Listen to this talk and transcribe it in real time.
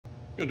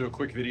I'm going to do a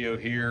quick video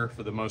here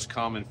for the most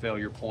common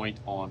failure point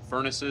on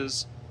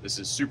furnaces. This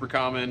is super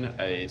common.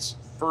 It's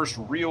first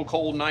real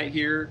cold night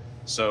here,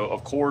 so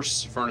of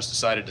course furnace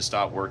decided to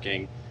stop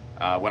working.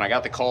 When I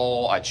got the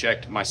call, I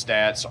checked my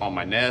stats on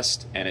my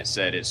Nest and it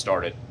said it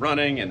started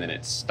running and then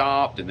it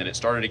stopped and then it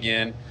started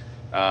again,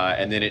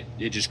 and then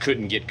it just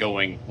couldn't get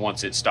going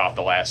once it stopped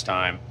the last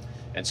time.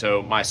 And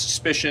so my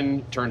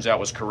suspicion turns out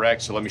was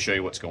correct, so let me show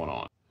you what's going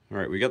on. All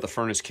right, we got the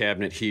furnace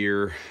cabinet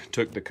here,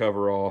 took the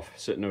cover off,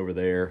 sitting over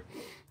there.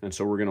 And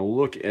so we're gonna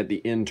look at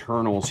the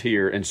internals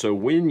here. And so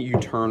when you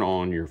turn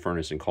on your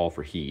furnace and call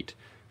for heat,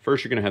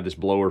 first you're gonna have this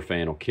blower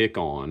fan will kick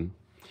on.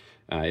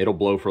 It'll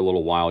blow for a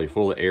little while, you're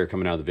full of air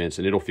coming out of the vents,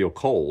 and it'll feel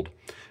cold.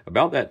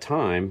 About that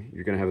time,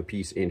 you're gonna have a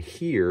piece in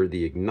here,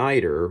 the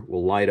igniter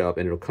will light up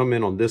and it'll come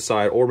in on this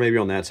side or maybe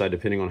on that side,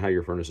 depending on how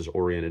your furnace is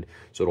oriented.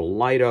 So it'll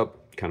light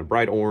up kind of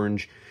bright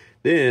orange.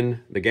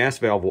 Then the gas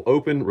valve will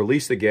open,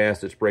 release the gas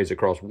that sprays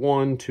across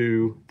 1,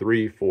 2,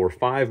 3, 4,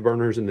 5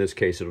 burners. In this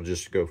case, it'll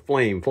just go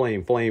flame,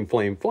 flame, flame,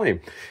 flame, flame.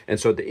 And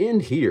so at the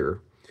end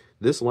here,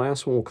 this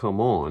last one will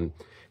come on.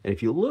 And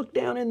if you look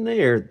down in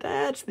there,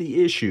 that's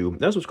the issue.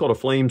 That's what's called a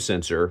flame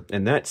sensor.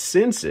 And that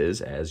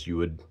senses, as you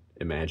would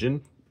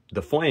imagine,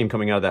 the flame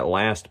coming out of that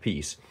last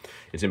piece.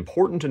 It's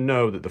important to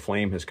know that the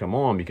flame has come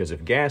on, because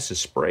if gas is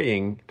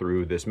spraying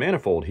through this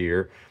manifold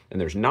here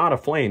and there's not a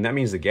flame, that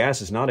means the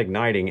gas is not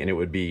igniting and it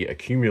would be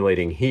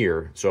accumulating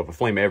here. So if a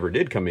flame ever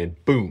did come in,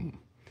 boom,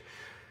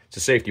 it's a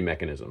safety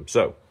mechanism.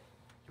 So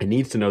it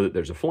needs to know that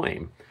there's a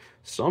flame.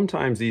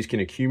 Sometimes these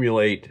can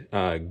accumulate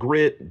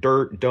grit,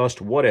 dirt,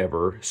 dust,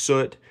 whatever,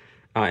 soot,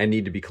 and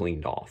need to be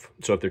cleaned off.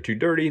 So if they're too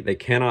dirty, they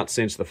cannot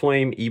sense the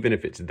flame, even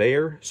if it's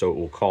there. So it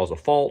will cause a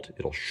fault,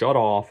 it'll shut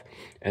off,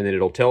 and then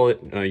it'll tell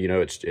it,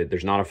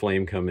 there's not a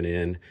flame coming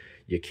in,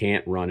 you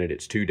can't run it,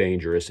 it's too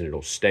dangerous, and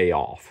it'll stay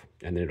off.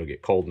 And then it'll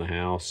get cold in the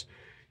house,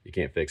 you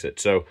can't fix it.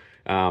 So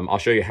I'll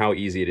show you how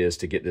easy it is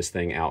to get this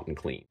thing out and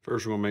clean.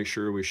 First, we'll make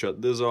sure we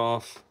shut this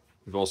off.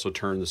 We've also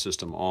turned the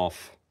system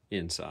off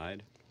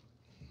inside.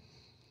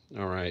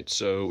 All right,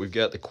 so we've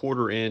got the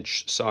 1/4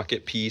 inch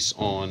socket piece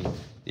on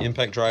the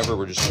impact driver.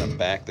 We're just gonna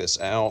back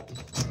this out.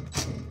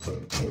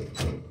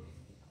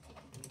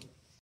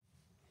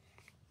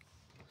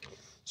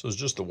 So it's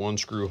just the one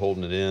screw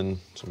holding it in.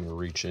 So I'm gonna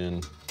reach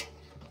in,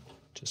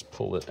 just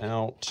pull it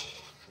out.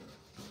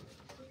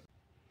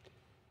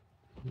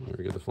 There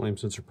we go, the flame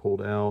sensor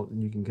pulled out,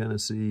 and you can kind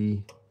of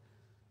see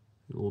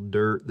a little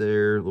dirt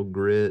there, a little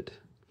grit.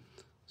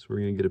 So we're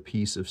gonna get a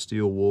piece of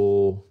steel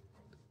wool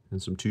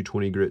and some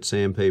 220 grit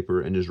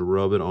sandpaper and just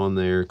rub it on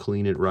there,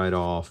 clean it right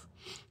off,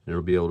 and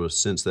it'll be able to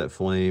sense that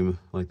flame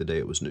like the day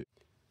it was new.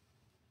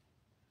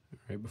 All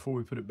right, before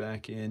we put it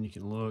back in, you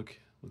can look,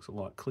 looks a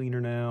lot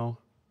cleaner now.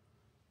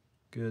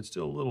 Good,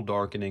 still a little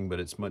darkening, but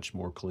it's much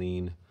more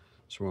clean.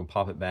 So we're gonna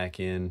pop it back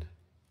in,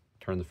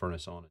 turn the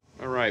furnace on.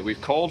 All right,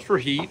 we've called for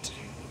heat.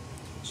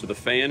 So the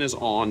fan is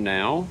on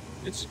now.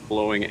 It's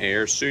blowing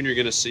air. Soon you're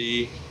gonna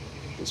see,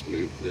 let's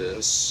move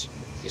this.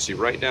 You see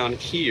right down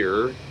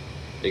here,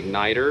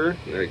 igniter,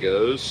 there it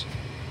goes.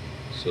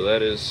 So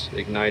that is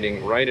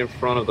igniting right in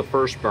front of the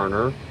first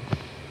burner.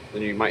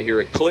 Then you might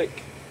hear it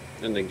click,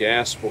 and the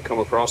gas will come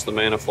across the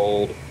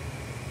manifold,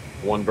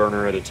 one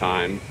burner at a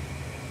time.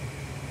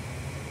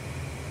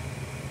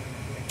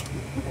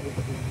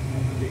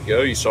 There you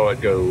go, you saw it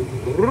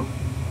go.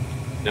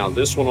 Now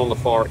this one on the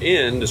far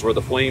end is where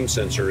the flame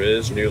sensor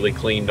is, newly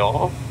cleaned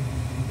off.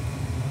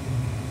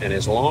 And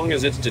as long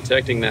as it's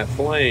detecting that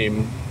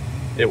flame,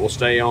 it will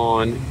stay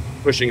on,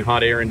 pushing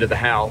hot air into the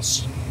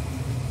house.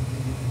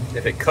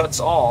 If it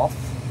cuts off,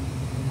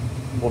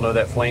 we'll know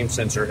that flame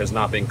sensor has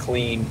not been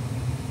cleaned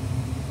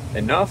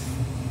enough,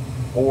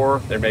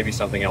 or there may be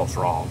something else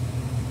wrong.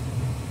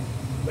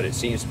 But it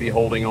seems to be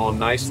holding on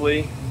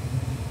nicely.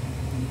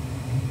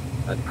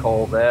 I'd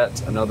call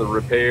that another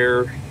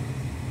repair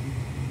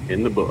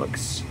in the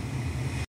books.